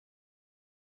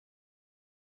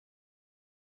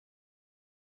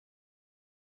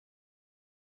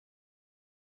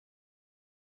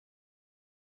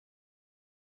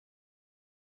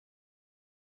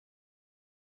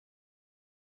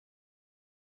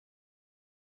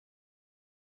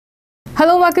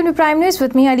Hello, welcome to Prime News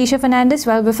with me, Alicia Fernandez.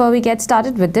 Well, before we get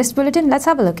started with this bulletin, let's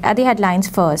have a look at the headlines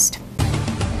first.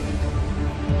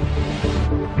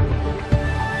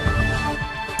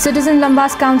 Citizen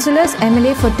Lambas councillors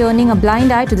MLA for turning a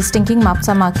blind eye to the stinking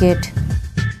Mapsa market.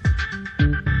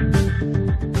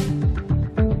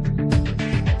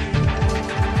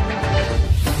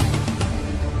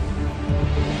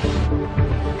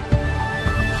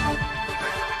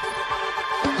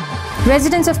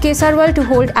 Residents of Kesarwal to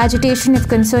hold agitation if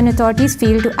concerned authorities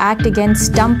fail to act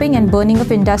against dumping and burning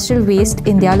of industrial waste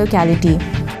in their locality.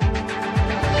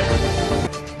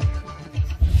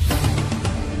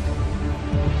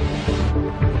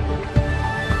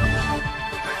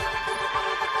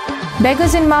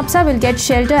 Beggars in Mapsa will get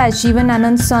shelter as Jeevan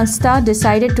Anand Sanstha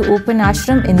decided to open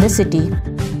ashram in the city.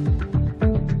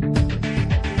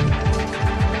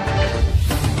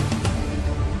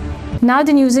 Now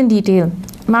the news in detail.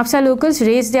 Mapsa locals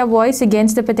raised their voice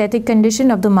against the pathetic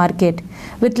condition of the market.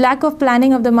 With lack of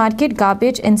planning of the market,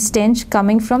 garbage and stench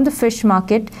coming from the fish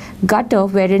market gutter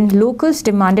wherein locals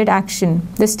demanded action.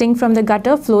 The stink from the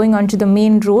gutter flowing onto the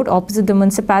main road opposite the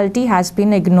municipality has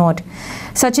been ignored.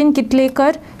 Sachin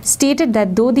Kitlekar stated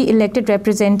that though the elected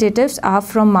representatives are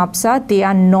from Mapsa, they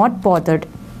are not bothered.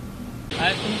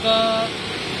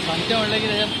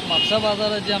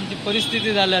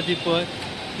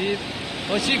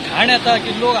 अशी घाण येता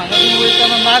की लोक हांगासून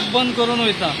वयताना नाक बंद करून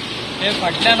वयता. हे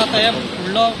फाटल्यान आतां हे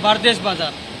फुडलो बार्देश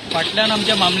बाजार फाटल्यान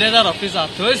आमचे मामलेदार ऑफिस आहा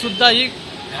थंय सुद्दां ही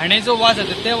घाणेचो वास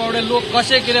येता. ते बाबडे लोक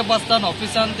कशे कितें बसतात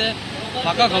ऑफिसान ते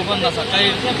म्हाका खबर ना. सकाळी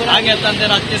आग येता ते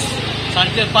रातचे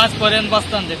 5:30 पर्यंत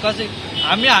बसतात ते कशे.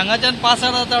 आमी हांगाच्यान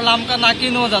पासार जाता आमकां नाकी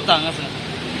नो जाता हांगासर.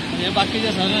 हे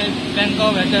बाकीचे सगळे बँक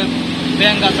ऑफ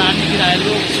बँक आसा आनी कितें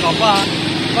लोक शॉपां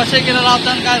कशे कितें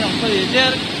लावता काय सांगता.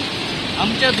 हेजेर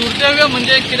आमचे दुर्दैव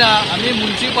म्हणजे कितें आमी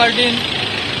म्युनिसिपाल्टीन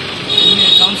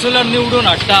कावन्सिलर निवडून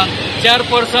हाडटात,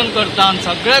 चेअरपर्सन करतात,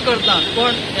 सगळे करतात,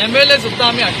 पण MLA सुद्दां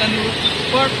आमी हाडटा निवडून.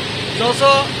 पण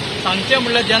जसो सांगचें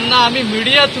म्हणल्यार जेन्ना आमी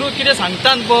मिडिया थ्रू कितें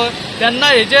सांगतात पळय तेन्ना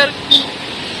हेजेर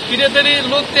कितें तरी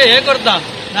लोक ते हे करतात.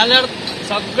 नाल्यार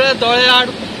सगळे दोळे आड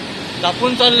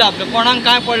धापून चल्ले आपले कोणाक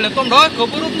काय पडले तो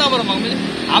खबरूच ना बरो म्हाका. म्हणजे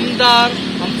आमदार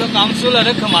आमचो कावन्सिलर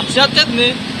हे म्हापशाचेच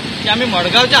न्ही की आमी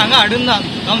मडगांवचे हांगा हाडून ना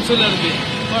कावन्सिलर बी.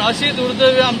 पण अशी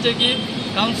दुर्दैव आमचे की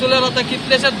कावन्सिलर आतां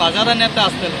कितलेशेच बाजारान येता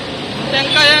आसतले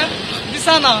तांकां हे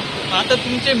दिसना. आतां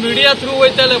तुमचे मिडिया थ्रू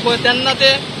वयतले पळय तेन्ना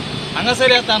ते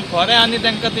हांगासर येतात खरें आनी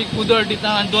तांकां ती कुदळ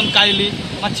दिता आनी 2 कायली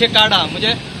मातशे काडा.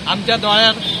 म्हणजे आमच्या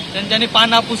दोळ्यार तेंच्यांनी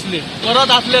पानां पुसली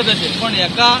परत असले तशे. पण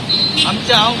हेका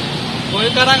आमचे हांव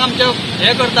गोंयकारांक आमचे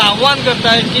हे करता आव्हान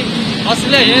करता की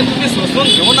असले हे तुम्ही सोसून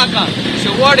घेऊ नाका.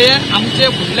 शेवट हे आमचे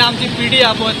फुडले आमची पिढी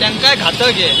आहा पळय तांकांय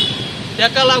घातक हे.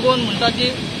 ताका लागून म्हणटा की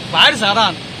भायर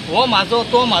सरान हो म्हाजो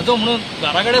तो म्हाजो म्हणून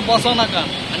घरा कडेन बसो नाका.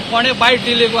 आनी कोणें बायट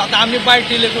दिली आतां आमी बायट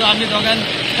दिली आमी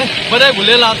दोगांनी बरें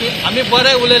उलयलां. आमी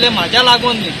बरें उलयले म्हाज्या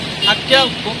लागून न्ही आख्ख्या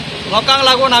लोकांक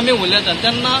लागून आमी उलयता.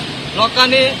 तेन्ना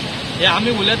लोकांनी हे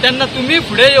आमी उलयता तेन्ना तुमी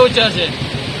फुडें येवचें अशें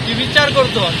की विचार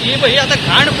करचो की ही आतां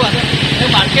घाण हे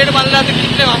मार्केट बांदलें आतां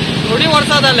कितले थोडी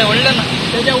वर्सां जाले व्हडलें ना.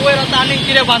 तेज्या वयर आतां आनीक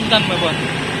कितें बांदतात पळय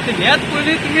पण हेच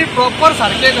पयलीं तुमी प्रॉपर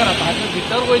सारकें करात. हाजे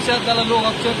भितर वयशात जाल्यार लोक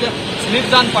अक्षर ते स्लीप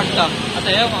जावन पडटा.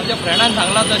 आतां हे म्हाज्या फ्रेंडान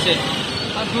सांगलां तशें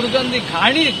दुर्गंधी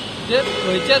घाणी ते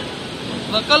खंयचेच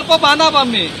प्रकल्प बांदप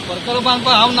आमी प्रकल्प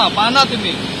बांदपाक हांव ना बांदा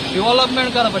तुमी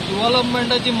डेव्हलपमेंट करा. पण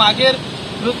डेव्हलपमेंटाची मागीर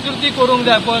प्रकृती करूंक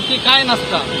जाय पळय ती कांय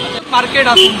नासता. मार्केट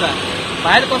आसूंक जाय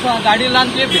भायर कसो गाडी लावन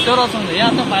ते भितर वचूंक जाय. हे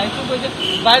आतां भायरचो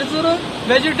खंयचे भायरचो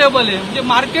वेजिटेबल हे म्हणजे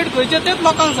मार्केट खंयचे तेच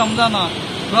लोकांक समजना.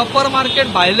 प्रॉपर मार्केट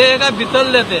भायले काय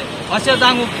भितरले ते अशें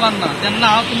जावंक उपकारना. तेन्ना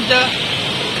हांव तुमच्या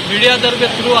मिडिया तर्फे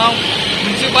थ्रू हांव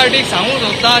म्युनिसिपाल्टीक सांगूंक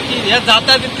सोदता की हे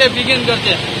जाता तितले बेगीन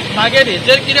करचे. मागीर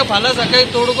हेजेर कितें फाल्यां सकाळी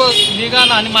तोडगो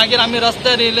निघाना आनी मागीर आमी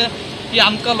रस्त्यार येयले की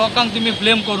आमकां लोकांक तुमी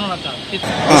ब्लेम करूं नाका.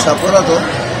 सापोरा तो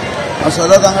हांव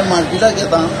सदांच हांगा मार्केटाक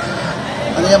येता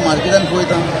आनी ह्या मार्केटान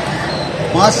पळयता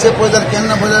मातशें पळय जाल्यार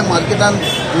केन्ना पळय जाल्यार मार्केटान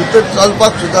भितर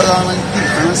चलपाक सुद्दां जावना ती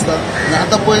घाण आसता. आनी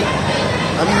आतां पळय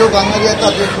आमी लोक हांगा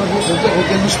येतात खंयचे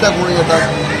खंयचे नुस्त्याक म्हणून येतात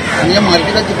आनी ह्या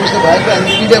मार्केटाचे पयशे भायर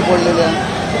आनी कितें पडलेले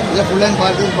तेज्या फुडल्यान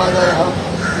बार्देश बाजार आहा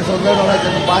सगळ्या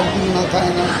लोकांचे पार्किंग ना कांय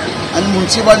ना. आनी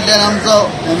म्युनिसिपाल्टीन आमचो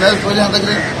MLA पयलीं आतां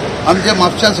कितें आमच्या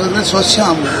म्हापशान सगळें स्वच्छ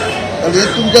आहा म्हणून हे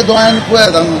तुमच्या दोळ्यांनी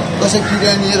पळयात हांगा कशें कितें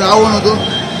आनी रावून वचून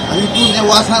आनी तूं हे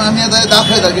वासान आमी आतां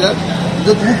दाखयता कित्याक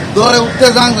जर दोळे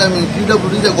उक्ते जावंक जाय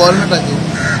PWD गव्हर्मेंटाचे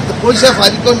पयशे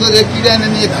फारीक करून जर किड्यान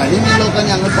आनी घाणींनी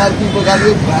लोकांनी हांगा पार्किंग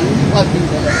गाडयो घाणींनी पार्किंग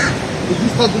केल्या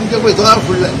दिसता तुमचे पळय दोळ्या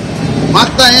फुडल्यान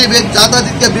मागता हे बेग जाता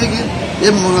तितके बेगीन हे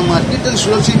मार्केट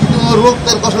सुरक्षीत रोग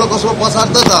तर कसलो कसलो पसार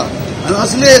जाता. आनी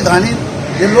असले घाणीन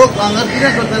हे लोक हांगा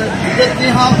कितें करतले भितर ती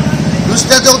हांव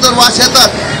नुस्त्याचो तर वास येतात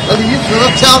तर ही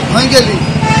सुरक्षा खंय गेली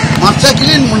म्हापसा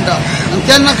क्लीन म्हणटा आनी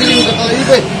केन्ना क्लीन करता ही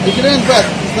पळय इकडे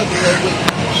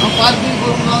पार्किंग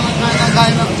करूंक गावना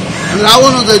काय ना आनी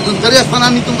रावनूच हितून तरी आसतना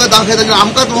आमी तुमकां दाखयता की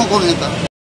आमकां तुका कोण येता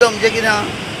म्हणजे कितें आहा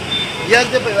जे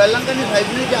ते पळय वेल्लांकांनी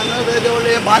सायबिणीचे हांगा ते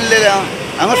व्हडले बांदलेले आहा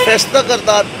हांगा फेस्त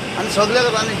करतात आनी सगळे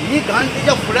करतात आनी ही घाण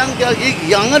तिच्या फुड्यान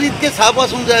ही हांगा इतके साप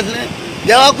आसूंक जाय आसलें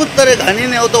देवाकूच तरी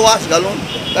घाणीन तो वास घालून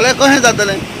जाल्यार कशें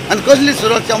जातलें आनी कसली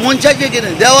सुरक्षा मनशाचें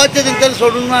कितें देवाचें तेंच्यांनी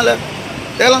सोडूंक ना जाल्यार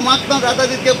त्याला मागता जाता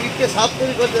तितके इतके साफ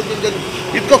तरी करता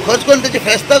तेंच्यांनी इतको खर्च करून तेची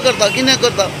फेस्तां करता कितें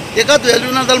करता तेकाच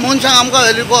व्हॅल्यू ना जाल्यार मनशाक आमकां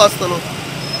व्हॅल्यू को आसतलो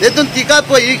तेतून तिकाच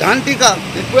पळय ही घाण टिका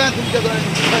पळया तुमच्या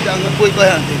कडेन हांगा पळय कशें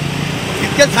आहा तें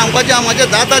इतकेंच सांगपाचें म्हाजें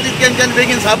जाता तितक्यांच्यान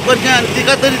बेगीन साफ करचें आनी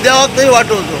तिका तरी देवाक तरी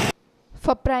वाटोवचो.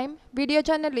 For Prime, video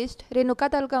journalist Renuka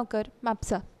Talgaonkar,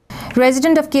 Mapsa.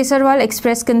 Resident of Kesarwal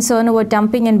expressed concern over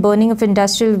dumping and burning of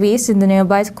industrial waste in the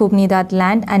nearby Kubnidat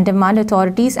land and demand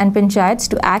authorities and panchayats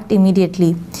to act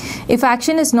immediately. If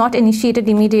action is not initiated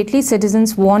immediately,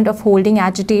 citizens warned of holding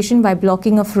agitation by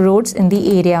blocking of roads in the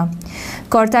area.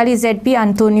 Kortali ZP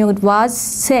Antonio Vaz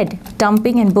said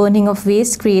dumping and burning of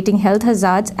waste creating health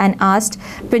hazards and asked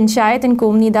panchayat and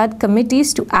Kubnidat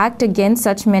committees to act against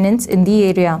such menace in the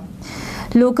area.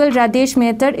 Local Radesh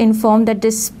Mehtar informed that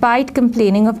despite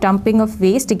complaining of dumping of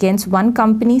waste against one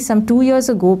company some 2 years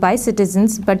ago by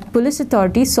citizens, but police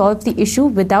authorities solved the issue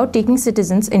without taking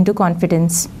citizens into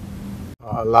confidence.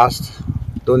 Last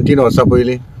 2-3 वर्सां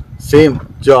पयलीं same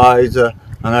जो आयज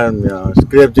हांगा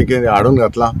scrap जे कितें हाडून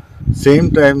घातला same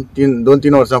time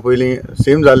 2-3 वर्सां पयलीं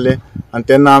सेम जाल्लें आनी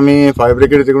तेन्ना आमी फायर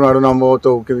ब्रिगेड तिकडून हाडून आमकां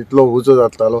तो इतलो उजो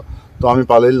जातालो तो आमी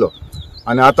पालयल्लो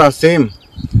आनी आतां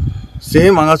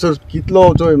सेम हांगासर कितलो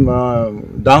तो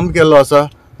डांप केल्लो आसा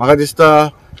म्हाका दिसता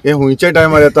हे हुंयच्या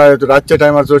टायमार येता रातच्या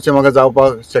टायमार चडशें म्हाका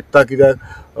जावपाक शकता कित्याक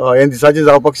हे दिसाचें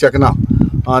जावपाक शकना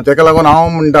तेका लागून हांव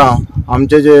म्हणटा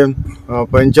आमचे जे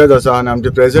पंचायत आसा आनी आमचे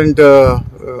प्रेसिडेंट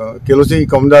केलोसी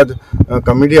कमदाद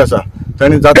कमिटी आसा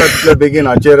तांणी जाता तितले बेगीन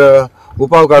हाचेर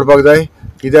उपाव काडपाक जाय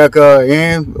कित्याक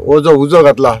हे हो जो उजो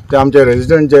घातला ते आमचे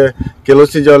रेजिडेंट जे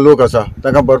केलोसी जे लोक आसा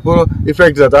तांकां भरपूर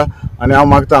इफेक्ट जाता आनी हांव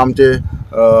मागता आमचे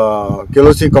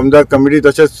केलोसी कमदाद कमिटी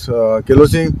तशेंच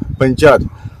केलोसी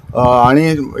पंचायत आनी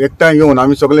एकठांय येवन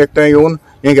आमी सगळे एकठांय येवन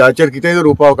हे हाचेर कितेंय जर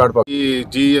उपाव काडपाक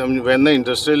जी वेन्ना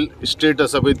इंडस्ट्रियल इस्टेट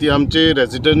आसा पळय ती आमचे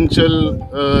रेजिडेंशियल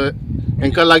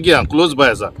हांकां लागीं आहा क्लोज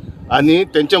बाय आसा आनी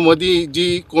तेंच्या मदीं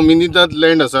जी कम्युनिटात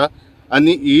लँड आसा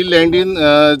आनी ही लँडीन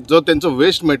जो तेंचो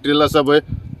वेस्ट मटेरियल आसा पळय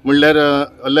म्हणल्यार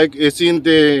लायक एसीन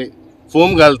ते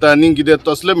फोम घालता आनी कितें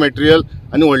तसले मटेरियल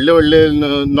आनी व्हडले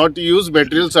व्हडले नॉट यूज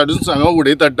मटेरियल्स हाडून हांगा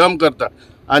उडयता डंप करता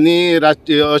आनी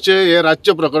रातचे अशें हे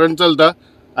रातचें प्रकरण चलता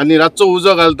आनी रातचो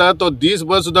उजो घालता तो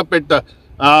दीसभर सुद्दां पेट्टा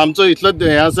आमचो इतलोच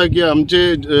हें आसा की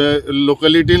आमचे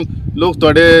लोकलिटीन लोक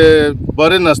थोडे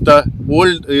बरे नासता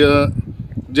ओल्ड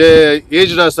जे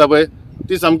एज्ड आसता पळय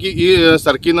ती सामकी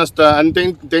सारकी नासता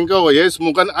आनी तांकां हे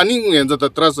स्मोकान आनीक हें जाता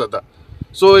त्रास जाता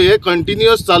सो हे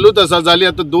कंटिन्युअस चालूच आसा जाली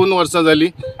आतां 2 वर्सां जाली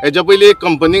हेच्या पयलीं एक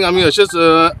कंपनीक आमी अशेंच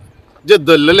जे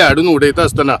दल्लेले हाडून उडयता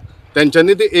आसतना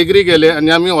तेंच्यांनी ते एग्री केले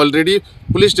आनी आमी ऑलरेडी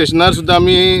पुलीस स्टेशनार सुद्दां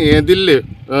आमी हें दिल्लें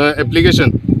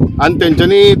एप्लिकेशन आनी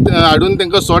तेंच्यांनी हाडून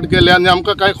तांकां सॉर्ट केलें आनी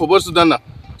आमकां कांय खबर सुद्दां ना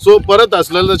सो परत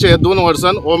आसलेलें तशें हे 2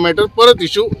 वर्सान हो मॅटर परत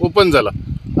इश्यू ओपन जाला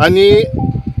आनी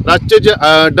रातचे जे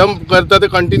डंप करता ते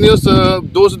कंटिन्युअस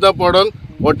दो सुद्दां पडोन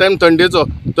हो टायम थंडेचो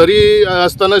तरी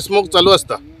आसतना स्मोक चालू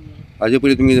आसता हाजे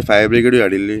पयलीं तुमी फायर ब्रिगेडूय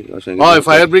हाडिल्ली अशें हय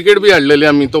फायर ब्रिगेड बी हाडलेली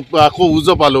आमी तो आखो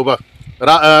उजो पालोवपाक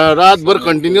रातभर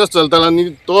कंटिन्युअस चलतालो आनी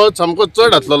तो सामको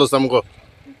चड आसलेलो सामको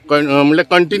म्हणल्यार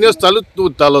कंटिन्युअस चालूच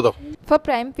उरतालो तो. For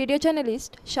Prime, video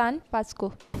journalist Shan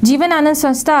Pasko. Jeevan Anand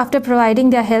Sanstha, after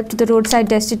providing their help to the roadside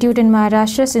destitute in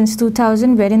Maharashtra since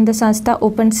 2000, wherein the Sanstha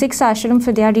opened 6 ashrams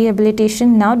for their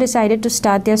rehabilitation, now decided to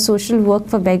start their social work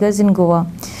for beggars in Goa.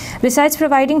 Besides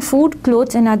providing food,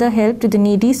 clothes and other help to the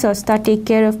needy, Sanstha take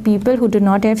care of people who do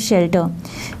not have shelter.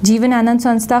 Jeevan Anand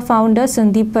Sanstha founder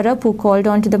Sandeep Parab, who called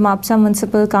on to the Mapsa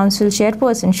Municipal Council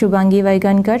chairperson Shubhangi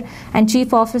Vaigankar and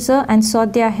chief officer and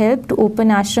sought their help to open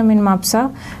ashram in Mapsa,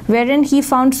 wherein he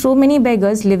found so many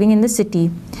beggars living in the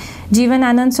city. Jeevan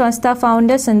Anand Sanstha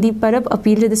founder Sandeep Parab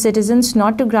appealed to the citizens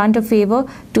not to grant a favor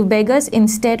to beggars.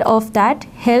 Instead of that,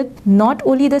 help not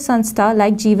only the Sanstha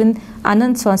like Jeevan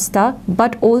Anand Sanstha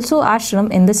but also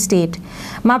ashram in the state.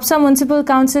 Mapsa Municipal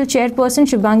Council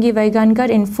chairperson Shubhangi Vaigankar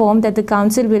informed that the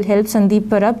council will help Sandeep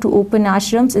Parab to open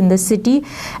ashrams in the city,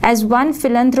 as one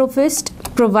philanthropist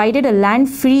provided a land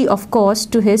free of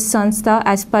cost to his Sanstha,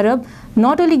 as Parab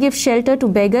not only give shelter to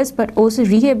beggars but also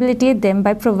rehabilitate them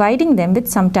by providing them with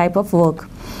some type of work.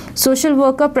 Social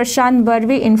worker Prashant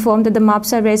Barve informed that the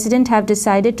Mapsa resident have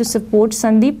decided to support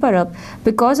Sandeep Parab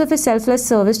because of his selfless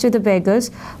service to the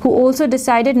beggars, who also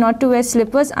decided not to wear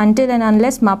slippers until and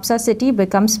unless Mapsa city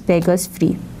becomes beggars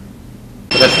free.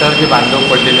 रस्त्यावर जे बांधव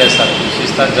पडलेले असतात,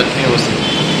 विशेषतः जखमी अवस्थेत,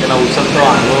 त्यांना उचलतो,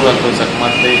 अंघोळ घालतो,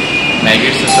 जखमातले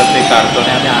मॅगेट्स असतात ते काढतो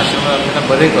आणि आम्ही आश्रमात त्यांना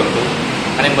बरे करतो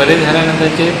आणि बरे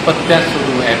झाल्यानंतर ते पत्त्या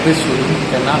सोडून ॲड्रेस सोडून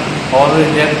त्यांना ऑल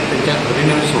इंडियात त्यांच्या घरी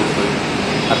नेऊन सोडतो.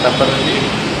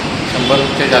 आतापर्यंत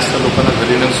 100च्या जास्त लोकांना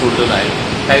घरी नेऊन सोडलेलं आहे.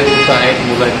 काही वृत्त आहेत,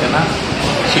 मुलं आहेत, त्यांना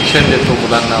शिक्षण देतो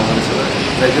मुलांना वगैरे सगळं.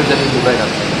 ग्रॅज्युएट झालेली मुलं आहेत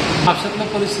आपल्याला.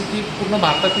 महाराष्ट्रातली परिस्थिती, पूर्ण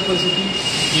भारतातली परिस्थिती,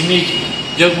 इमेज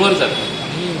जगभर जाते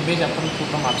आणि इमेज आपण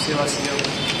पूर्ण म्हापसेवासी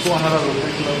तो आम्हाला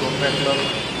रोटरी क्लब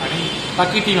आणि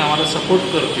बाकी टीम आम्हाला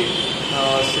सपोर्ट करते.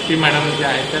 सिटी मॅडम ज्या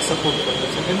आहेत त्या सपोर्ट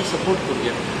करतात. सगळ्यांनी सपोर्ट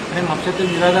करूया आणि म्हापशातील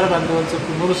निराधार बांधवांचं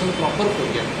पुनर्वसन प्रॉपर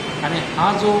करूया. आणि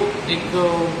हा जो एक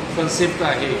कन्सेप्ट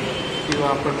आहे किंवा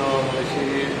आपण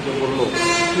अशी जो बोललो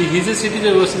की ही जर सिटी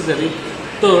जर व्यवस्थित झाली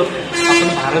तर आपण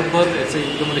भारतभर याचं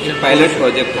इम्प्लिमेंटेशन पायलट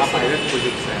प्रोजेक्ट हा पायलट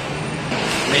प्रोजेक्ट आहे.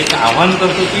 मी एक आव्हान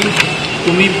करतो की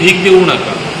तुम्ही भीक देऊ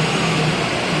नका.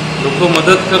 लोक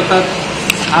मदत करतात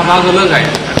हा भाग अलग आहे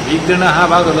आणि भीक देणं हा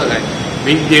भाग अलग आहे.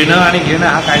 भीक देणं आणि घेणं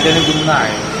हा कायद्याने गुन्हा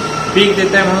आहे. भीक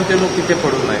देत आहे म्हणून ते लोक तिथे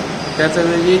पडू नये.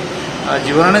 त्याचवेळी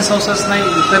जीवनाने संस्थाच नाही,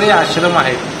 इतरही आश्रम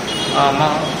आहेत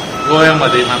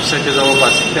गोव्यामध्ये म्हापसाच्या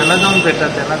जवळपास, त्यांना जाऊन भेटा,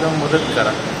 त्यांना जाऊन मदत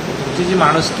करा. तुमची जी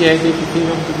माणुसकी आहे ती तिथे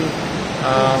जाऊन तुम्ही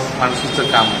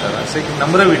माणुसकीचं काम करा. असं एक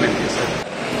नम्र विनंती आहे सर.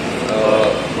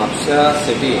 म्हापसा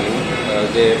सिटी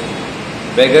जे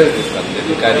बेगर्स दिसतात, जे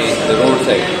भिकारी रोड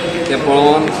साईड, ते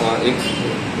पळोवन एक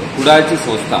फुडाची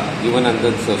संस्था,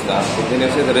 जीवनानंद संस्था, तेणे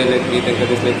अशें ठरयलें की तांकां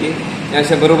दिसलें की हें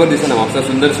अशें बरोबर दिसना. म्हापसा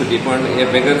सुंदर सिटी पण हे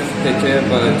बेगर्स तेंचे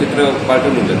चित्र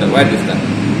पार्टून उरतात, वायट दिसता.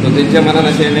 सो तेंच्या मनान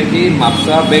अशें येलें की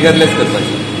म्हापसा बेगरलेस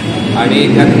करपाची आणि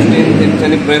त्या दृश्टीन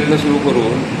तेंच्यांनी प्रयत्न सुरू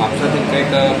करून म्हापसा तेंकां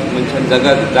एक मनशान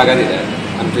जागा दिल्या.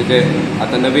 आमचे जे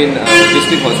आतां नवीन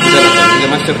डिस्ट्रिक्ट हॉस्पिटल आसा तेजे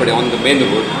मातशें फुडें ऑन द मेन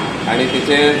रोड आणि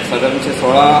तेचे सादारणशे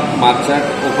 16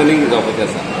 मार्चाक ओपनिंग जावपाचें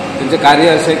आसा. तेंचें कार्य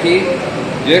अशें की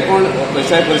जे कोण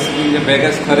खंयच्याय परिस्थितीन जे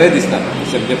बेगर्स खरे दिसतात,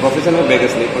 म्हणजे प्रोफेशनल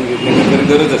बेगर्स न्ही पण तांकां खरी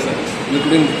गरज आसा,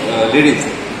 इन्क्लुडींग लेडीज,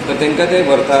 तर तांकां ते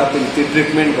व्हरतात, तेंची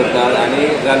ट्रिटमेंट करतात आणि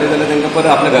जालें जाल्यार तांकां परत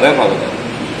आपल्या घरा पावयतात.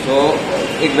 सो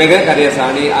एक वेगळें कार्य आसा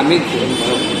आणि आमी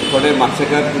थोडे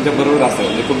म्हापशेकार तुमच्या बरोबर आसा,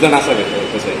 म्हणजे खूब जाण आसा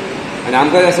तशें. आणि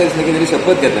आमकां अशें दिसलें की तेणी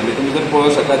शपथ घेतला. म्हणजे तुमी जर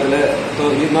पळोवंक शकता जाल्यार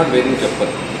तो इज नॉट वेरींग चप्पल.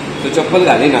 तो चप्पल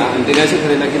घालिना आणि तेणी अशें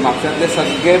ठरयलां की म्हापशांतले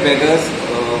सगळे बेगर्स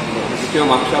किंवा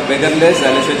म्हापशा बेगरलेस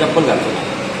जाले शिवाय चप्पल घालचो ना.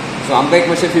 सो आमकां एक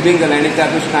मातशें फिलींग जालें आणि त्या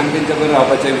दृश्टीन आमी तेंच्या बरोबर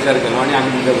रावपाचो विचार केलो आणि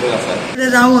आमी तेंच्या बरोबर आसात.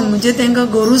 रावून म्हणजे तांकां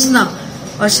गरज ना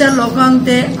अशा लोकांक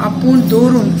ते आपूण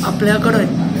दवरून आपल्या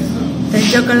कडेन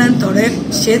तेंच्या कडल्यान थोडे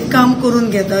शेतकाम करून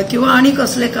घेता किंवा आनी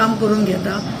कसलें काम करून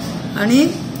घेता आणि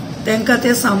तांकां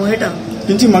ते सांबाळटा.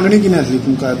 तेंची मागणी कितें आसली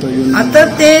तुमकां आतां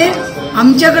ते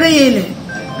आमच्या कडेन येयले,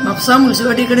 म्हापसा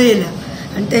म्युन्सिपालिटी कडेन येयल्या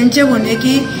आणि तेंचे म्हणणे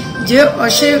की जे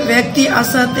असे व्यक्ती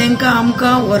आसा तांकां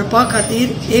आमकां व्हरपा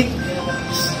खातीर एक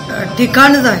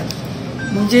ठिकाण जाय,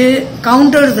 म्हणजे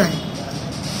कावंटर जाय.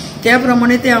 त्या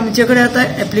प्रमाणे ते आमचे कडेन आतां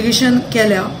एप्लिकेशन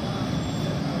केल्या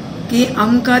की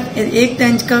आमकां एक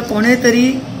तांकां कोणे तरी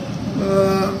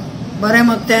बऱ्या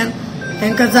मगत्यान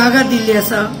तांकां जागा दिल्ली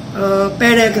आसा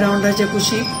पेड्या ग्राउंडाच्या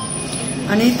कुशीक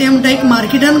आणि ते म्हणटा एक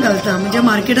मार्केटान घालता. म्हणजे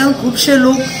मार्केटान खुबशे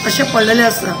लोक असे पडलेले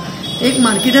आसता. एक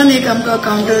मार्केटान एक आमकां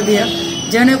कावंटर दिया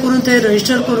जेणे करून ते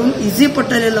रजिस्टर करूंक इजी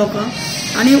पडटले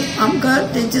लोकांक आणि आमकां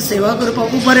तेंची सेवा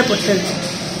करपाकूय बरें पडटलें.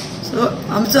 सो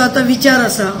आमचो आतां विचार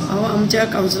आसा, हांव आमच्या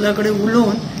कावन्सिला कडेन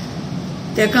उलोवन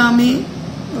ताका आमी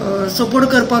सपोर्ट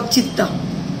करपाक चित्ता.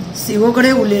 सीओ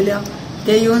कडेन उलयल्या,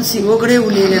 ते येवन सीओ कडेन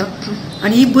उलयल्या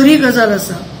आणि ही बरी गजाल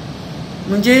आसा.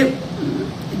 म्हणजे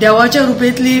देवाच्या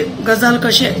रुपेंतली गजाल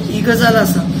कशें ही गजाल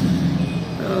आसा.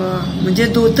 म्हणजे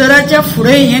दोतोराच्या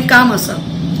फुडें हें काम आसा,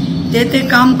 ते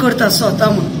काम करता स्वता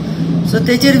म्हणून. सो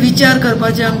तेचेर विचार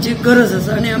करपाची आमची गरज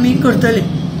आसा आणि आमी करतले.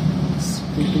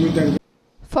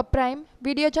 For prime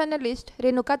video journalist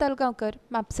Renuka तलगांवकर,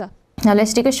 Mapusa. Now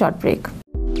let's take a short break.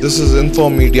 This is Info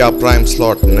Media Prime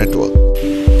Slot Network.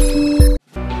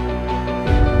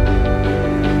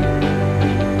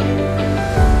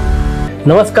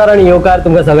 नमस्कार आणि येवकार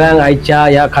तुमकां सगळ्यांक आयच्या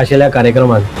ह्या खाशेल्या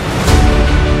कार्यक्रमात.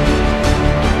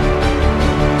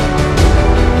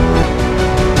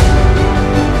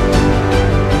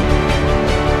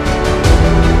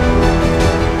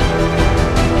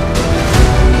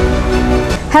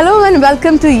 Hello and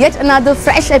welcome to yet another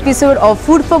fresh episode of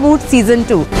Food for Mood Season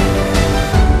 2.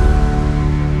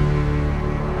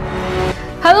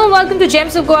 Hello and welcome to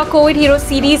Gems of Goa COVID Hero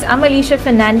Series. I'm Alicia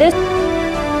Fernandez.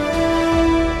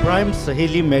 Prime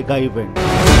Saheli Mega Event.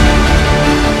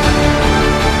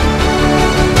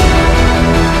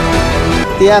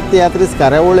 तियात्रीस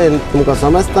कार्यावळीन तुमकां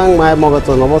समेस्तांक माय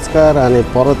मोगाचो नमस्कार आनी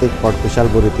परत एक फावट खुशाल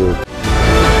बरी दिवं.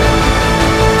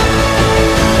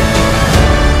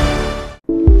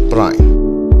 Prime,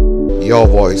 your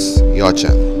voice, your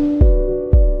channel.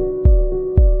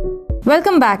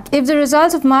 Welcome back. If the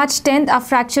results of March 10th are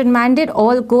fractured mandate,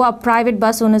 all Goa Private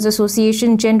Bus Owners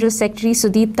Association General Secretary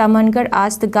Sudeep Tamankar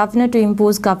asked the governor to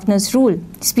impose governor's rule.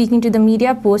 Speaking to the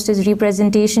media post as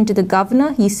representation to the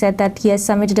governor, he said that he has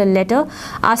submitted a letter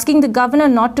asking the governor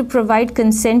not to provide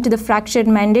consent to the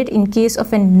fractured mandate in case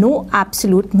of a no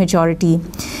absolute majority.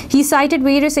 He cited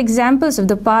various examples of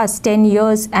the past 10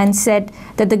 years and said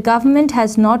that the government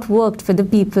has not worked for the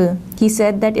people. He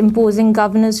said that imposing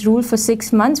governor's rule for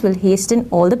 6 months will hasten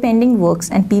all the pending works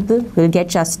and people will get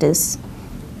justice.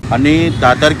 आणि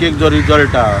 10 तारखेक जो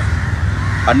result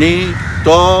आणि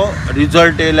तो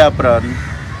result येयल्या उपरांत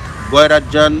गोंय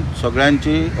राज्यान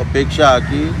सगळ्यांची अपेक्षा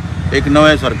की एक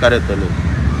नवे सरकार येतले.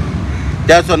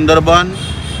 त्या संदर्भान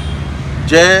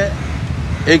जे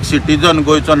एक सिटीजन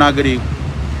गोंयचो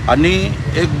नागरीक आणि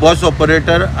एक बस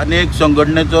ऑपरेटर आणि एक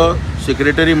संघटनेचो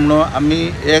सेक्रेटरी म्हणून आमी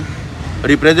एक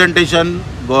रिप्रेझेंटेशन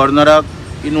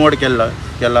गव्हर्नराक इनवॉल्ड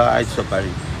केला आज सकाळी.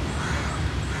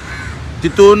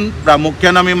 तितून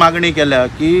प्रामुख्यान आमी मागणी केल्या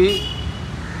की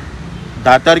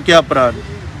 10 तारखे उपरांत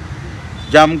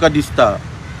जे आमकां दिसता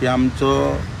की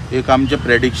आमचें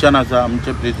प्रेडिक्शन आसा,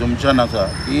 आमचें प्रिझम्पशन आसा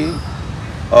की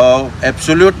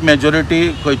एब्सोल्यूट मेजॉरिटी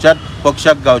खंयच्याच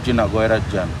पक्षाक गावची ना गोंय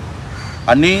राज्यान.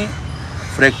 आनी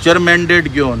फ्रॅक्चर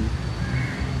मॅन्डेट घेवन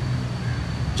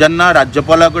जेन्ना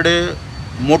राज्यपाला कडेन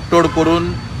मोडतोड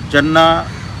करून जेन्ना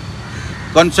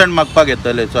कन्सेंट मागपाक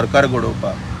येतले सरकार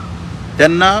घडोवपाक,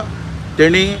 तेन्ना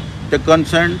तेणी ते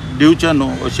कन्सेंट दिवचें न्हू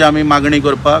अशी आमी मागणी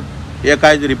करपाक एक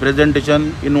आयज रिप्रेझेंटेशन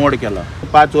इनवॉल्ड केला.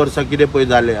 5 वर्सां कितें पळय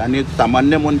जालें आनी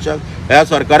सामान्य मनशाक ह्या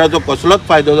सरकाराचो कसलोच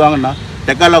फायदो जावंक ना,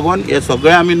 ताका लागून हे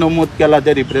सगळें आमी नमूद केलां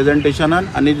ते रिप्रेझेंटेशनान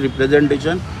आनी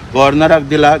रिप्रेझेंटेशन गव्हर्नराक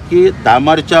दिला की 10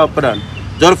 मार्चा उपरांत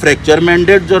जर फ्रॅक्चर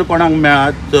मॅन्डेट जर कोणाक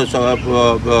मेळत,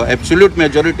 एब्सोल्यूट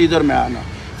मेजॉरिटी जर मेळना,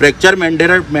 फ्रॅक्चर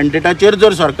मॅन्डेटाचेर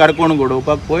जर सरकार कोण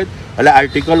घडोवपाक पळयत जाल्यार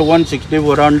आर्टिकल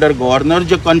 164 अंडर गव्हर्नर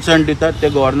जे कन्सेंट दितात ते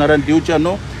गव्हर्नरान दिवचें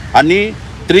न्हू. आनी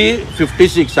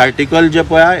 356 आर्टिकल जे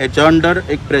पळय हेच्या अंडर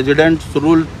एक प्रेजिडेंट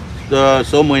रूल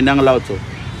 6 म्हयन्यांक लावचो.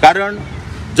 कारण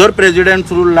जर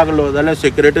प्रेजिडेंट रूल लागलो जाल्यार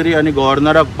सेक्रेटरी आनी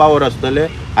गव्हर्नराक पावर आसतले.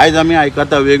 आयज आमी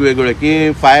आयकता वेगवेगळे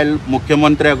की फायल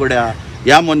मुख्यमंत्र्या कडेन,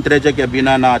 ह्या मंत्र्याच्या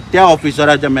कॅबिनान, त्या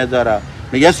ऑफिसराच्या मेजार,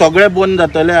 हे सगळें बंद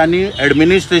जातलें. आनी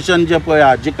एडमिनिस्ट्रेशन जे पळय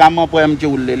जी कामां पळय आमची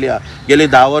उरलेली आहा गेली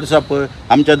 10 वर्सां पळय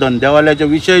आमच्या धंदेवाल्याचे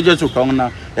विशय जे सुटोंक ना,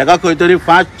 ताका खंय तरी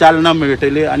फास्ट चालना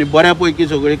मेळटली आनी बऱ्या पैकी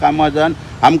सगळीं कामां जावन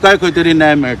आमकांय खंय तरी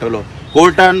न्याय मेळटलो.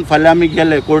 कोर्टान फाल्यां आमी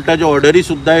गेले, कोर्टाच्यो ऑर्डरी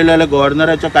सुद्दां येयले जाल्यार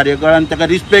गव्हर्नराच्या कार्यकाळान ताका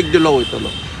रिस्पेक्ट दिलो वयतलो.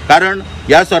 कारण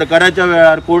ह्या सरकाराच्या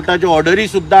वेळार कोर्टाच्यो ऑर्डरी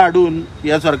सुद्दां हाडून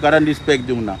ह्या सरकारान रिस्पेक्ट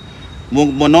दिवंक ना.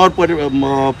 मनोहर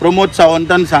प्रमोद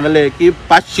सावंतान सांगले की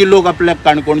 500 लोक आपल्याक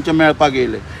काणकोणचे मेळपाक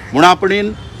येयले म्हणून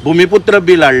आपणीन भुमिपुत्र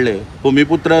बील हाडले.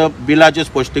 भुमिपुत्र बिलाचें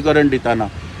स्पश्टीकरण दिताना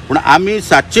पूण आमी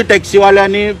 700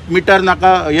 टॅक्सीवाल्यांनी मिटर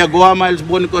नाका हे गोवा मायल्स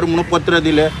बंद कर म्हणून पत्र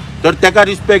दिलें तर ताका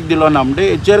रिस्पेक्ट दिलो ना. म्हणजे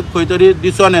हेचेर खंय तरी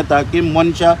दिसून येता की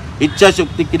मनशा इच्छा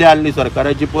शक्ती कितें आसली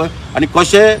सरकाराची पळय आनी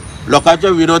कशें लोकांच्या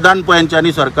विरोधान पळय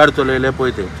हेंच्यांनी सरकार चलयलें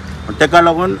पळय तें. ताका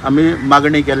लागून आमी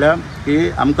मागणी केल्या की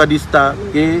आमकां दिसता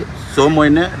की 6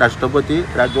 म्हयने राष्ट्रपती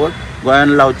राजवट गोंयान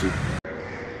लावची.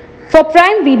 For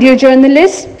Prime Video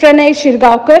Journalist Pranay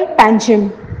Shirgaonkar, Panjim.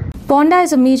 Ponda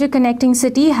is a major connecting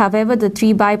city. However, the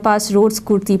 3 bypass roads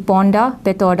Kurti Ponda,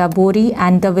 Petoda Bori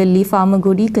and Davilli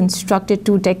Farmagudi, constructed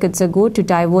 2 decades ago to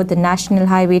divert the national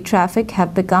highway traffic, have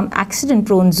become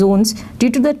accident-prone zones due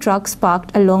to the trucks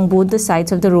parked along both the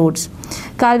sides of the roads.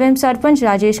 Kalvem Sarpanch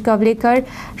Rajesh Kavlekar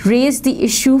raised the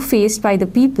issue faced by the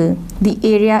people. The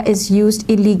area is used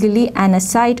illegally and a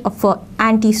site for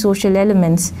anti-social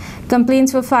elements.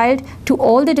 Complaints were filed to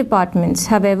all the departments,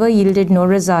 however, yielded no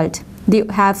result. They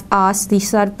have asked the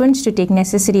Sarpanch to take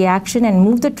necessary action and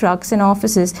move the trucks and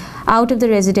offices out of the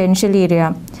residential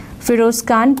area. Firoz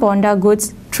Khan, Ponda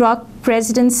Goods Truck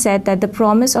President, said that the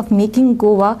promise of making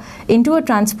Goa into a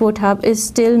transport hub is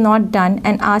still not done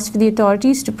and asked for the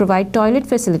authorities to provide toilet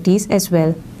facilities as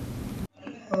well.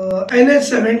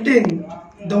 NH17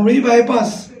 धवळी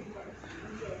bypass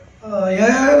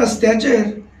ह्या रस्त्याचेर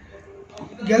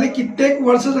गेले कित्येक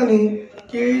वर्सां जाली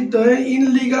की थंय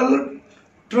illegal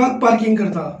truck parking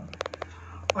करता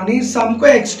आनी सामको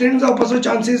एक्सिडेंट जावपाचो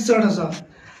चान्सीस चड आसा.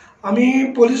 आमी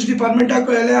police डिपार्टमेंटाक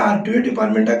कळयलें, RTO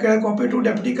डिपार्टमेंटाक कळयलें, copy to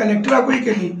deputy कलेक्टराकूय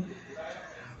केली.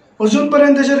 अजून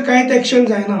पर्यंत ताचेर कांयच एक्शन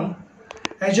जायना.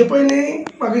 हेजे पयलीं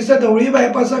म्हाका दिसता धवळी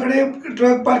बायपासा कडेन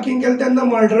ट्रक पार्किंग केलें तेन्ना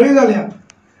मर्डरूय जाल्या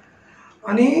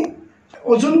आनी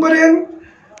अजून पर्यंत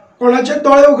कोणाचे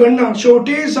दोळे उघडना.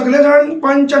 शेवटी सगळे जाण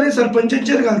पंच आनी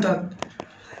सरपंचाचेर घालतात.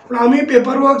 पूण आमी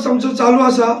पेपर वर्क आमचो चालू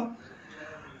आसा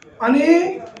आनी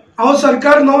हांव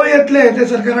सरकार नवो येतले ते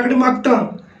सरकारा कडेन मागता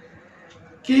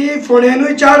की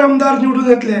फोंड्यानूय 4 आमदार निवडून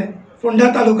येतले फोंड्या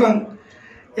तालुक्यान.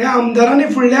 ह्या आमदारांनी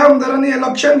फुडल्या आमदारांनी हे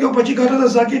लक्षात घेवपाची गरज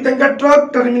आसा की तांकां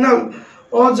ट्रक टर्मिनल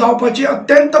हो जावपाची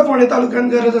अत्यंत फोंड्या तालुक्यान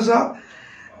गरज आसा.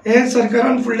 हे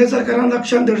सरकारान फुडल्या सरकारान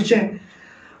लक्षात धरचें.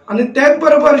 आनी त्याच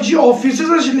बरोबर जी ऑफिसीस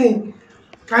आशिल्लीं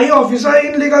काही ऑफिसां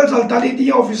इनलिगल चलतालीं ती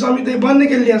ऑफिसां आमी थंय बंद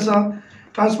केल्लीं आसा.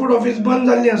 ट्रान्सपोर्ट ऑफिस बंद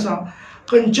जाल्ली आसा.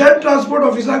 खंयच्याच ट्रान्सपोर्ट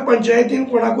ऑफिसाक पंचायतीन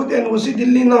कोणाकूच NOC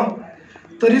दिल्ली ना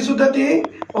तरी सुद्दां ती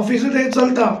ऑफिसां थंय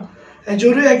चलता.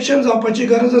 हेजेरूय एक्शन जावपाची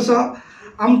गरज आसा.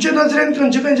 आमचे नजरेन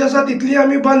खंयचे आसा तितली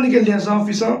आमी बंद केल्ली आसा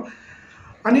ऑफिसां.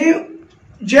 आनी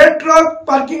जे ट्रक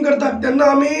पार्किंग करतात तेन्ना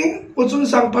आमी वचून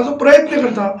सांगपाचो प्रयत्न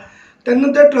करता तेन्ना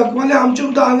ते ट्रकवाले आमचे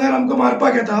सुद्दां आंगार आमकां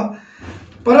मारपाक येता.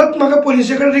 परत म्हाका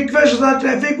पुलिसे कडेन रिक्वेस्ट आसा,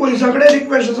 ट्रॅफिक पुलिसा कडेन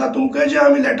रिक्वेस्ट आसा, तुमकां जे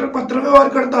आमी लेटर पत्र व्यवहार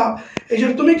करता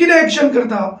हेजेर तुमी कितें एक्शन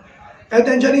करता हे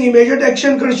तेंच्यांनी इमिजिएट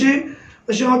एक्शन करची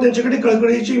अशी हांव तेंचे कडेन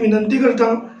कळकळीची विनंती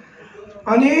करता.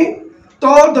 आनी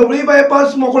तो धवळी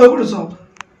बायपास मोकळो करचो.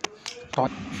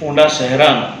 फोंडा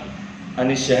शहरान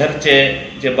आनी शहरचे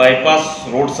जे बायपास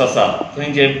रोड्स आसा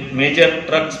थंय जे मेजर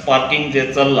ट्रक्स पार्किंग जे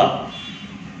चल्लां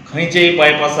खंयचेय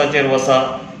बायपासाचेर वसा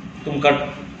तुमकां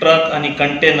ट्रक आनी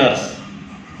कंटेनर्स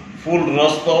फूल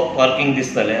रस्तो पार्किंग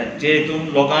दिसतले जे हितून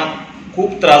लोकांक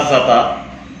खूब त्रास जाता.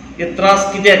 हे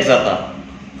त्रास कित्याक जाता?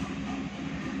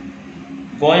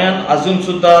 गोंयान अजून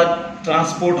सुद्दां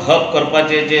ट्रान्सपोर्ट हब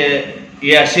करपाचे जे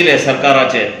हे आशिल्ले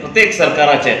सरकाराचे प्रत्येक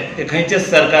सरकाराचे ते खंयचेच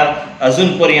सरकार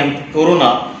अजून पर्यंत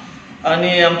करूना.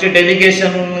 आनी आमचे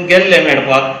डेलिगेशन गेल्ले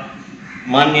मेळपाक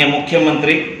माननीय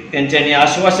मुख्यमंत्रीक तेंच्यांनी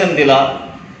आश्वासन दिलां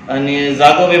आनी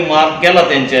जागो बी मार्क केला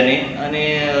तेंच्यांनी आनी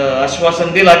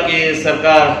आश्वासन दिला की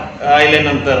सरकार आयले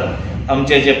नंतर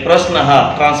आमचे जे प्रश्न आहा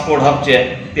ट्रान्सपोर्ट हबचे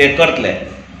ते करतले.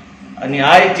 आनी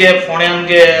आयज जे फोंड्यान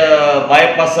जे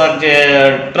बायपासाक जे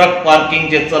ट्रक पार्किंग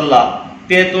जे चल्लां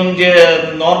तेतून जे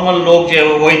नॉर्मल लोक जे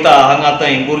वयता हांगा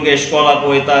थंय भुरगे इश्कोलाक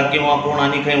वयता किंवा कोण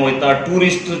आनी खंय वयता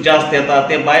टुरिस्ट जास्त येता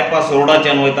ते बायपास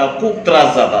रोडाच्यान वयता खूब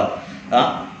त्रास जाता.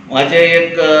 म्हाजे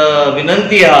एक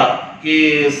विनंती आहा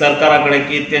की सरकारा कडेन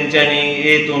की तेंच्यांनी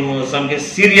हेतून सामकें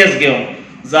सिरियस घेवन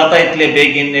जाता इतले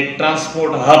बेगीन एक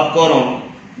ट्रान्सपोर्ट हब करून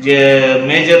जे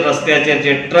मेजर रस्त्याचेर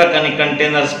जे ट्रक आनी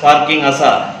कंटेनर्स पार्किंग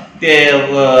आसा ते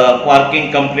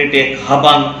पार्किंग कंप्लीट एक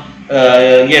हबान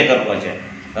हे करपाचें.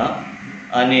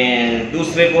 आनी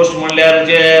दुसरी गोष्ट म्हणल्यार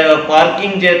जे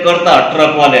पार्किंग जे करता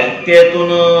ट्रकवाले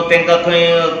तेतून तांकां खंय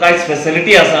कांयच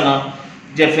फेसिलिटी आसना.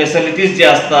 जे फेसिलिटीज जे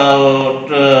आसता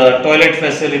टॉयलेट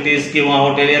फेसिलिटीज किंवा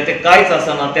हॉटेल ते कांयच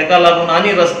आसना. ताका लागून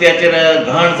आनी रस्त्याचेर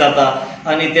घाण जाता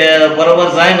आनी ते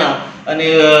बरोबर जायना.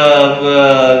 आनी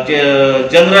जे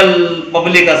जनरल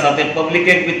पब्लीक आसा ते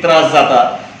पब्लिकेक बी त्रास जाता.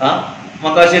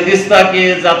 म्हाका अशें दिसता की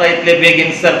जाता इतले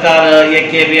बेगीन सरकार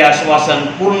एक बी आश्वासन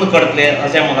पूर्ण करतले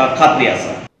अशें म्हाका खात्री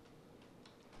आसा.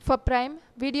 For prime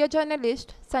video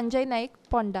journalist Sanjay Naik,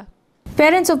 Ponda.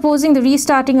 Parents opposing the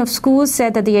restarting of schools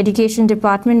said that the Education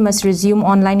Department must resume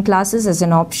online classes as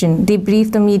an option. They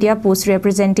briefed the media post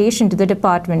representation to the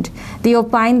department. They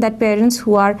opined that parents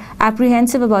who are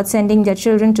apprehensive about sending their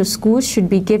children to schools should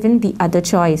be given the other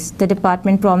choice. The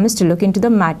department promised to look into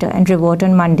the matter and revert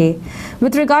on Monday.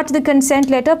 With regard to the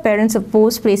consent letter, parents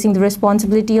opposed placing the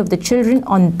responsibility of the children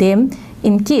on them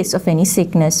in case of any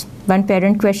sickness. One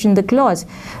parent questioned the clause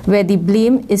where the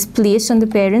blame is placed on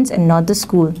the parents and not the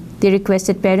school. They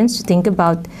requested parents to think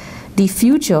about the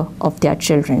future of their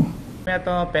children.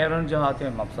 आता parent जे आहा ते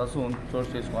म्हापसासून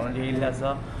चडशे इस्कॉलांचे येयल्ले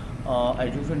आसा.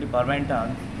 Education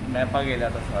डिपार्टमेंटान मेळपाक येयले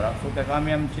आतां सराक. सो ताका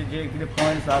आमी आमचे जे कितें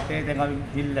पॉयंट्स आहा ते तांकां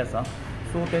दिल्ले आसा.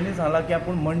 सो तेणी सांगलां की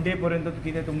आपूण मंडे पर्यंत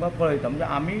कितें तुमकां कळयता. म्हणजे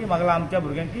आमी मागला आमच्या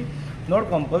भुरग्यांक की नॉट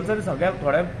कंपल्सरी सगळ्याक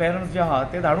थोडे पेरंट्स जे आहा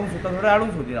ते धाडूंक सोदता थोडे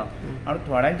हाडूंक सोदिना. आनी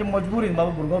थोड्यांचे मजबुरीन बाबा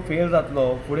भुरगो फेल जातलो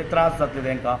फुडें त्रास जातले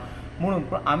तांकां म्हणून.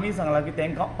 पूण आमी सांगलां की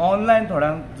तांकां ऑनलायन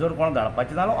थोड्यांक जर कोण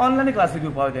धाडपाचें जाल्यार ऑनलायन क्लासी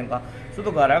दिवपाक तांकां. सो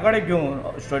तो घरा कडेन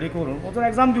घेवन स्टडी करून वचून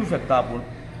एग्जाम दिवंक शकता आपूण.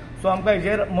 सो आमकां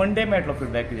हेजेर मंडे मेळटलो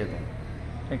फीडबॅक कितें तो.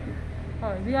 थँक्यू.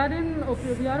 हय, वी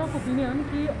आर ऑफ ओपिनियन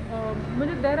की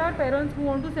म्हणजे there are parents who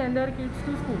want to send their kids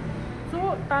to school.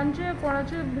 So तांचे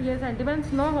कोणाचे हे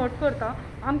सेंटिमेंट्स न हर्ट करता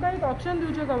आमकां एक ऑप्शन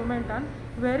दिवचें गव्हर्मेंटान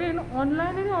वेरीन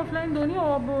ऑनलायन आनी ऑफलायन दोनी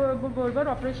बरोबर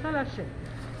ऑपरेशनल आसचे.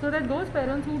 So that those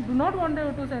parents who do not want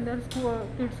to send their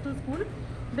kids to school,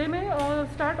 they may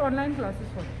start online classes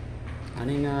for them.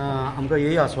 आनी आमकां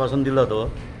यही आश्वासन दिलो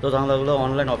तो सांगूंक लागलो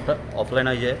ऑनलायन ऑफलायन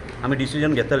हेजे आमी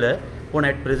डिसिजन घेतले. पूण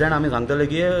एट प्रेजेंट आमी सांगतले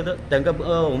की तांकां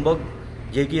होमवर्क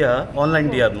जे की आहा ऑनलायन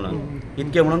दियात म्हणून.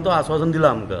 इतकें म्हणून तो आश्वासन दिला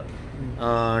आमकां.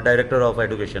 Director of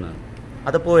एड्युकेशनान.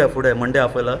 आतां पळोवया फुडें मंडे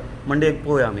आपयला मंडे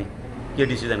पळोवया आमी कितें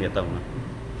डिसिजन घेता म्हणून.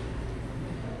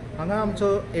 हांगा आमचो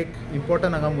एक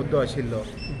इम्पॉर्टंट हांगा मुद्दो आशिल्लो,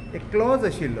 एक क्लॉज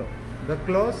आशिल्लो. The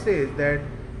clause says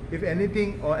that if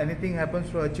anything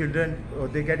happens to our children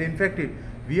they get infected,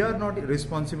 we R not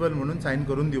responsible म्हणून सायन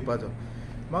करून दिवपाचो.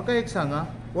 म्हाका एक सांगा,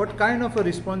 what kind of a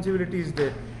responsibility is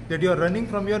that you R running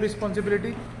from your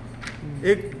responsibility.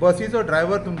 एक बसीचो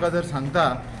driver तुमकां जर सांगता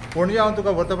पणजे हांव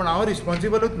तुका व्हरता पण हांव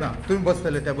रिस्पॉन्सिबलूच ना, तुमी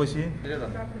बसतले त्या बसीन,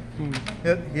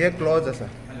 हे क्लॉज आसा.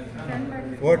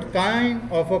 What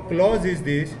kind of a clause is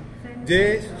दीस, जे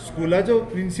स्कुलाचो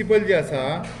प्रिंसिपल जे आसा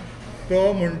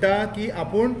तो म्हणटा की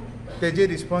आपूण तेजे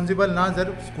रिस्पॉन्सिबल ना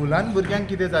जर स्कुलान भुरग्यांक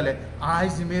कितें जालें.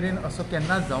 आयज मेरेन असो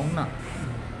केन्नाच जावंक ना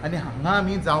आनी हांगा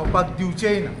आमी जावपाक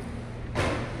दिवचेय ना.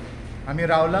 आमी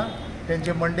रावला,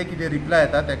 तेंचे मंडे कितें रिप्लाय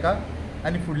येता तेका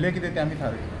आनी फुडलें कितें तें आमी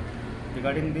थारयता.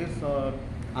 रिगार्डींग दीस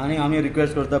आनी आमी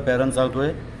रिक्वेस्ट करता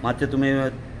पेरंट्सांकूय, मातशें तुमी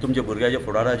तुमच्या भुरग्याच्या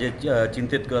फुडाराचे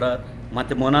चिंतीत करात,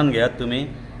 मातशें मनान घेयात तुमी.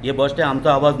 हे बश्टे आमचो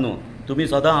आवाज न्हू, तुमी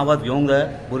सदां आवाज घेवंक जाय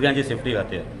भुरग्यांची सेफ्टी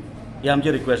खातीर. ही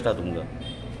आमची रिक्वेस्ट आहा तुमकां.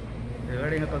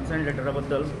 रिगार्डींग कन्सेंट लेटरा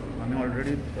बद्दल आमी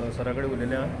ऑलरेडी सरा कडेन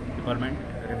उलयल्या, डिपार्टमेंट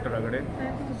डायरेक्टरा कडेन.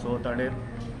 सो ताणें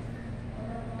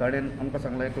आमकां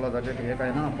सांगलां एक क्लॉजाचेर हें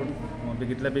कांय ना, आपूण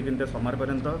बेगींतल्या बेगीन ते सोमार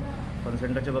पर्यंत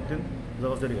कन्सेंटाच्या बाबतींत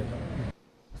जबाबदारी घेता.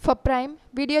 For Prime,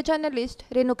 video journalist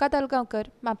Renuka Dalgaonkar,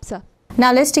 Mapsa.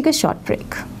 Now let's take a short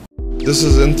break. This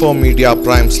is Info Media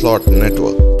Prime Slot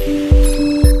Network.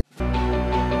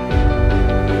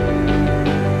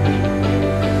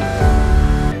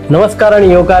 नमस्कार आणि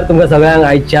येवकार तुमकां सगळ्यांक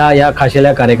आयच्या ह्या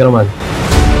खाशेल्या कार्यक्रमात.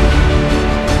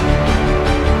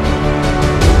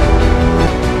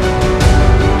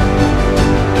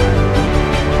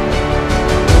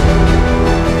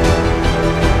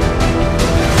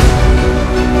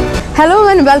 Hello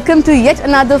and welcome to yet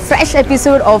another fresh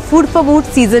episode of Food for Mood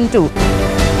Season 2.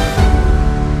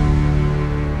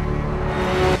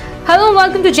 Hello and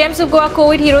welcome to Gems of Goa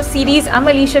COVID Hero Series.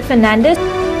 I'm Alicia Fernandez.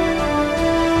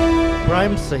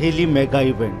 Prime Saheli Mega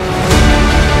Event.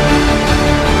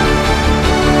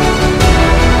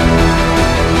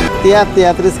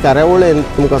 तियात्रीस कार्यावळीन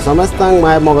तुमकां समेस्तांक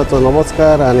माय मोगाचो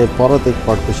नमस्कार आनी परत एक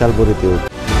फावट खुशाल बरी येवं.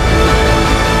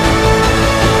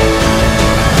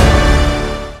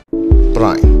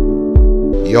 Prime.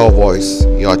 Your voice,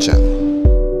 your channel.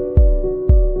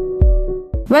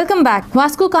 Welcome back.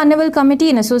 Vasco Carnival Committee,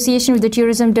 in association with the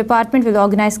Tourism Department, will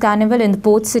organize Carnival in the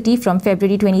port city from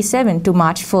February 27 to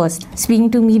March 1st. Speaking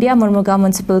to media, Mormuga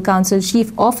Municipal Council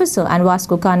Chief Officer and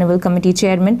Vasco Carnival Committee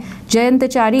Chairman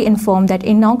Jayantachari informed that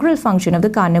inaugural function of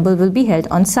the carnival will be held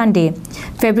on Sunday,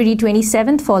 February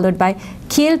 27th, followed by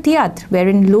Khel Theatre,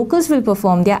 wherein locals will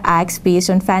perform their acts based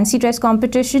on fancy dress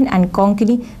competition and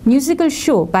Konkani musical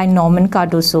show by Norman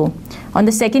Cardoso. On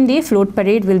the second day, float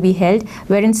parade will be held,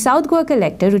 wherein South Goa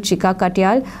Collector Ruchika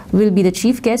Katyal will be the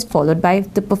chief guest, followed by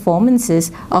the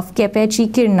performances of Kepechi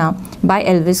Kirna by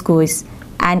Elvis Gois.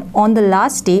 And on the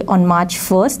last day, on March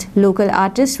 1st, local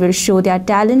artists will show their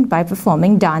talent by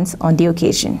performing dance on the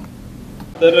occasion.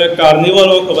 तर carnival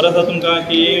हो खबर आसा तुमकां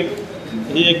की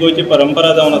ही एक गोंयची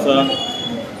परंपरा जावन आसा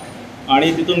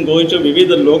आणि तितून गोंयच्यो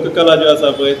विविध लोककला ज्यो आसा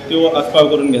पळय त्यो आस्पाव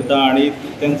करून घेता आणि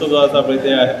तेंचो जो आसा पळय ते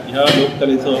ह्या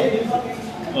लोककलेचो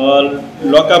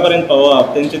लोकां पर्यंत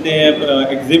पावप, तेंचे ते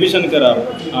एक्झिबिशन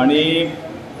करप आणि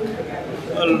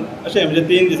अशें म्हणजे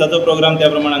 3 दिसाचो प्रोग्राम त्या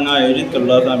प्रमाणे हांगा आयोजीत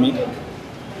केल्लो आसा आमी.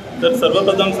 तर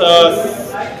सर्वप्रथम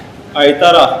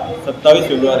आयतारा 27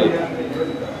 फेब्रुवारी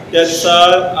त्या दिसा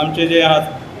आमचे जे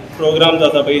प्रोग्राम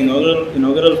आसा पळय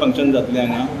इनॉग्रल फंक्शन जातलें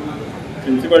हांगा.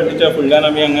 म्युन्सिपालिटीच्या फुडल्यान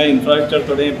आमी हांगा इन्फ्रास्ट्रक्चर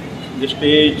थोडे जे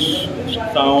स्टेज,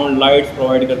 सावंड, लायट्स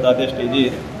प्रोवायड करता त्या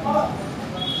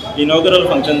स्टेजीर इनॉग्रल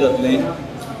फंक्शन जातलें.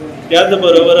 त्याच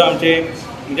बरोबर आमचे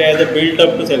म्हणजे as a built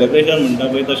up to celebration म्हणटा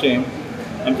पळय तशें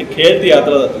आमची खेळ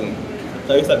तियात्रा जातली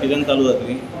 27 तारखेच्यान चालू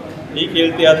जातली. ही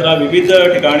खेळ तियात्रा विविध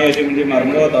ठिकाणी अशी म्हणजे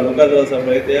मार्मुगांव तालुका जो आसा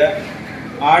पळय त्या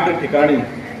 8 ठिकाणी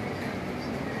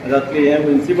जातली. हे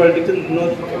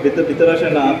म्युन्सिपालिटीचे भितर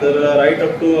अशें ना, तर रायट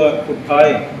अप टू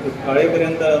कुठ्ठाळे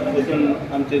पर्यंत वचून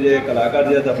आमचे जे कलाकार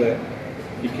जे आसा पळय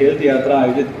ही खेळ तियात्रा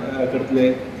आयोजीत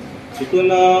करतले.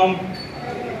 तितून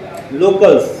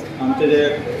लोकल्स आमचे जे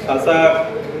खासा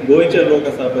गोंयचे लोक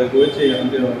आसा पळय, गोंयचे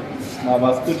आमचे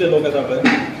वास्कोचे लोक आसा पळय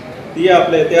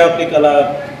ते आपली कला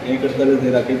हे करतले,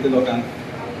 थंय दाखयतले लोकांक.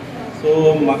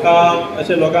 सो म्हाका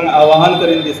अशें लोकांक आवाहन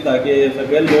करीन दिसता की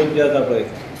सगळे लोक जे आसा पळय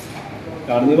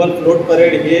कार्निवल फ्लोट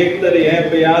परेड ही एक तर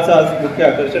हें आसा मुख्य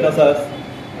आकर्शण आसा.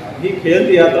 ही खेळ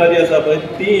तियात्रा जी आसा पळय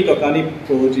ती लोकांनी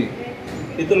पळोवची.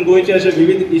 तितून गोंयचे अशे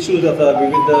विविध इश्यूज आसा,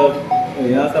 विविध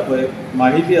हें आसा पळय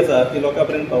माहिती आसा ती लोकां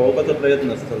पर्यंत पावोवपाचो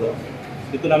प्रयत्न आसतलो.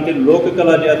 तितून आमची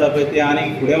लोककला जी आसा पळय ती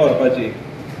आनीक फुडें व्हरपाची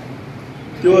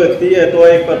तो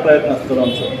एक प्रयत्न आसतलो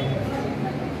आमचो.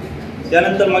 त्या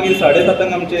नंतर मागीर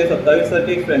 7:30 आमचे 27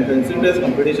 तारखेक फॅन्सी ड्रेस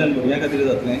कॉम्पिटिशन भुरग्यां खातीर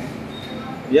जातलें.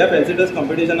 ह्या फॅन्सी ड्रेस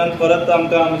कॉम्पिटिशनान परत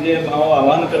आमकां म्हणजे हांव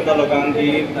आव्हान करता लोकांक की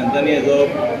तांच्यांनी हेजो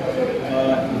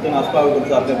हितून आस्पाव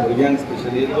करचो आपल्या भुरग्यांक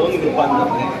स्पेशली 2 ग्रुपान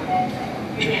जातलें.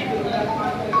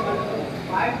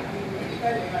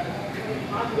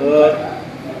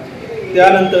 त्या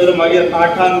नंतर मागीर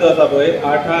 8 जो आसा पळय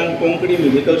 8 Konkani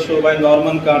musical show by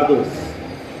Norman Cardoz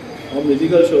हो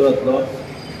म्युजिकल शो जातलो.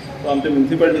 तो आमच्या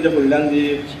म्युन्सिपाल्टीच्या फुडल्यान जी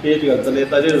स्टेज घालतले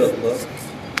ताजेर जातलो.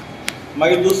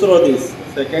 मागीर दुसरो दीस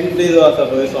सेकंड डे जो आसा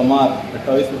पळय सोमार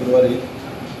 28 फेब्रुवारी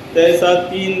त्या दिसा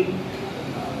 3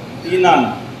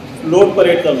 फ्लोट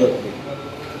परेड चालू जातली.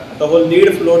 आतां हो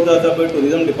लीड फ्लोट जो आसा पळय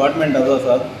टुरिजम डिपार्टमेंटाचो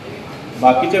आसा.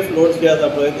 बाकीचे फ्लोट्स जे आसा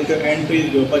पळय तेच्यो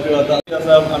एंट्रीज घेवपाच्यो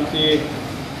आसा. आमची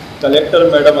कलेक्टर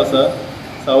मॅडम आसा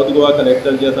साऊथ गोवा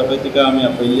कलेक्टर जी आसा पळय तिका आमी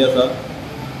आपयल्ली आसा.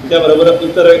 त्या बरोबर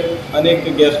इतर अनेक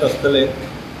गेस्ट आसतले.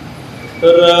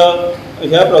 तर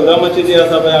ह्या प्रोग्रामाची जी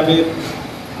आसा पळय आमी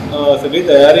सगळी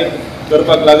तयारी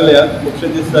करपाक लागल्या. खुबशे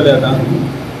दीस जाले आतां.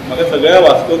 म्हाका सगळ्या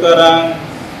वास्कोकारांक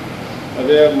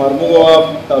म्हणजे मार्मुगोवा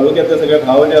तालुक्यातले सगळे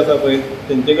भाव जे आसा पळय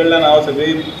तेंचे कडल्यान हांव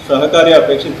सगळी सहकार्य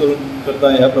अपेक्षीत करता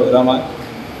ह्या प्रोग्रामाक.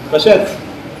 तशेंच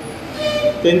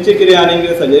तेंचे कितें आनी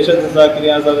कितें सजेशन्स आसा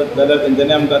कितें आसा जाल्यार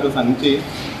तेंच्यांनी आमकां आतां सांगची.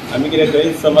 आमी कितें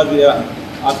खंयच समज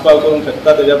आस्पाव करूंक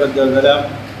शकता तेज्या बद्दल जाल्यार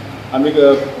आमी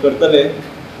करतले.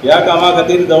 ह्या कामा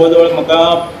खातीर जवळ जवळ म्हाका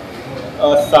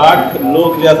 60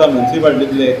 लोक जे आसा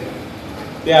म्युन्सिपाल्टीतले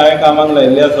ते हांवें कामाक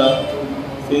लायिल्ले आसा.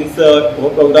 सिन्स हो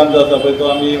प्रोग्राम जो आसा पळय तो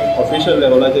आमी ऑफिशियल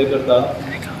लेवलाचेर करता.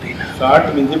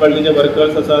 60 म्युन्सिपाल्टीचे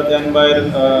वर्कर्स आसा त्या भायर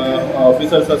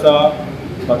ऑफिसर्स आसा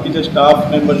बाकीचे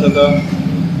स्टाफ मेंबर्स आसा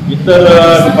इतर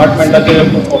डिपार्टमेंटाचे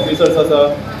ऑफिसर्स आसा.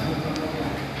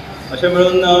 अशें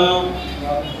मेळून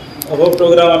हो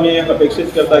प्रोग्राम आमी अपेक्षीत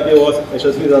करता की हो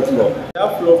यशस्वी जातलो. ह्या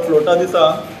फ्लोटा दिसा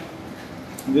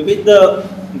विविध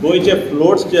गोंयचे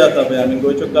फ्लोट्स जे आसा पळय आनी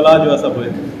गोंयच्यो कला ज्यो आसा पळय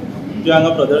ज्यो हांगा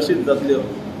प्रदर्शीत जातल्यो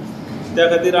त्या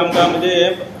खातीर आमकां म्हणजे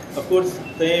ऑफकोर्स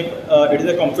थंय इट इज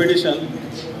अ कॉम्पिटिशन.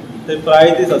 थंय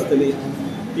प्रायजीस आसतली.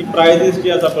 ती प्रायजीस जी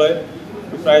आसा पळय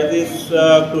ती प्रायजीस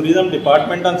टुरिजम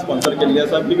डिपार्टमेंटान स्पॉन्सर केल्ली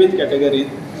आसा विविध कॅटेगरीन.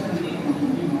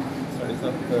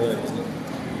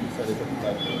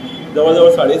 जवळ जवळ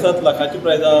 7.5 लाखाची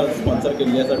प्रायजां स्पॉन्सर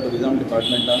केल्ली आसा टुरिजम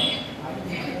डिपार्टमेंटान.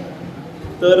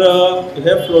 तर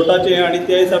हे फ्लोटाचे आनी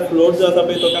त्या दिसा फ्लोट जो आसा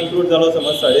पळय तो कन्क्लूड जालो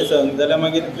समज 6:30 जाल्यार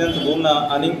मागीर तितल्यान सुरूंक ना.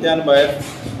 आनीक त्यान भायर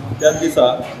त्याच दिसा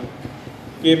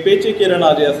केपेची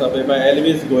किरणां जी आसा पळय बाय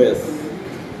एल्वीस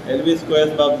गोयस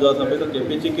बाब जो आसा पळय तो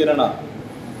केपेची किरणां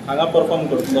हांगा परफॉर्म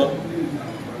करतलो.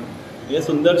 हे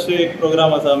सुंदरशे एक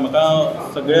प्रोग्राम आसा. म्हाका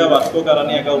सगळ्या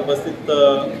वास्कोकारांनी हाका उपस्थित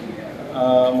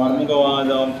मार्मुगोवा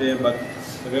जावं आमचे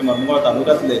सगळे मार्मुगोवा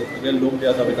तालुक्यांतले सगळे लोक जे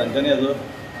आसा पळय तांच्यांनी हाजो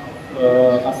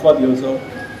आस्वाद घेवचो.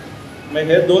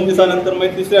 मागीर हे 2 दिसां नंतर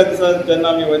मागीर तिसऱ्या दिसा जेन्ना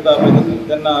आमी वयता पळय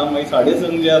तेन्ना मागीर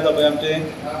 6:30 जे आसा पळय आमचे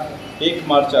 1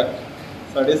 मार्चाक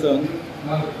 6:30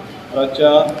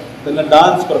 रातच्या तेन्ना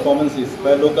डान्स परफॉर्मन्सीस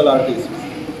बाय लोकल आर्टिस्ट.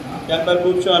 त्या भायर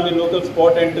खुबश्यो आमी लोकल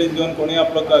स्पॉट एंट्रीज घेवन कोणूय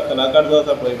आपलो कलाकार जो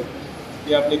आसा पळय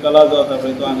ती आपली कला जो आसा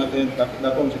पळय तो हांगा ते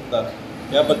दाखोवंक शकता.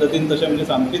 ह्या पद्दतीन तशें म्हणजे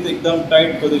सामकीच एकदम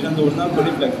टायट पोजिशन दवरना.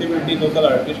 थोडी फ्लेक्सिबिलिटी लोकल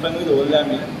आर्टिस्टांकूय दवरल्या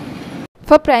आमी.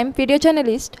 For Prime video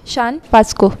journalist Shan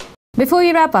Pasco. Before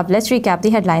we wrap up, let's recap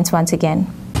the headlines once again.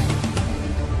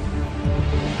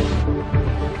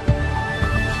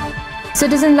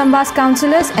 Citizen Lambas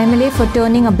councillors MLA for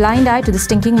turning a blind eye to the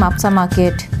stinking Mapsa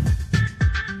market.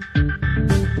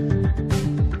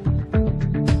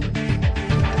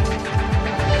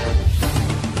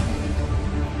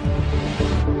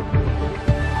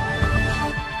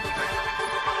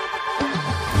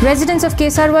 Residents of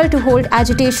Kesarwal to hold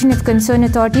agitation if concerned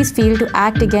authorities fail to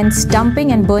act against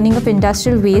dumping and burning of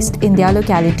industrial waste in their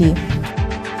locality.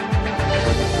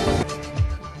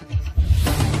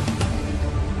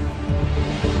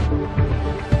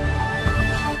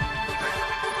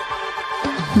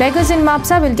 Beggars in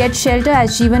Mapsa will get shelter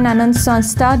as Jeevan Anand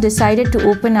Sanstha decided to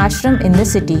open ashram in the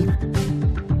city.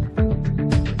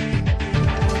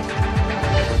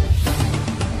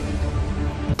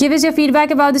 Give us your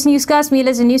feedback about this newscast. Mail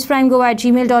us at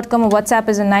newsprimegoa@gmail.com or WhatsApp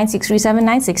us on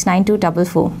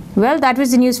 9637969244. Well, that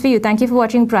was the news for you. Thank you for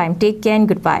watching Prime. Take care and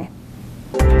goodbye.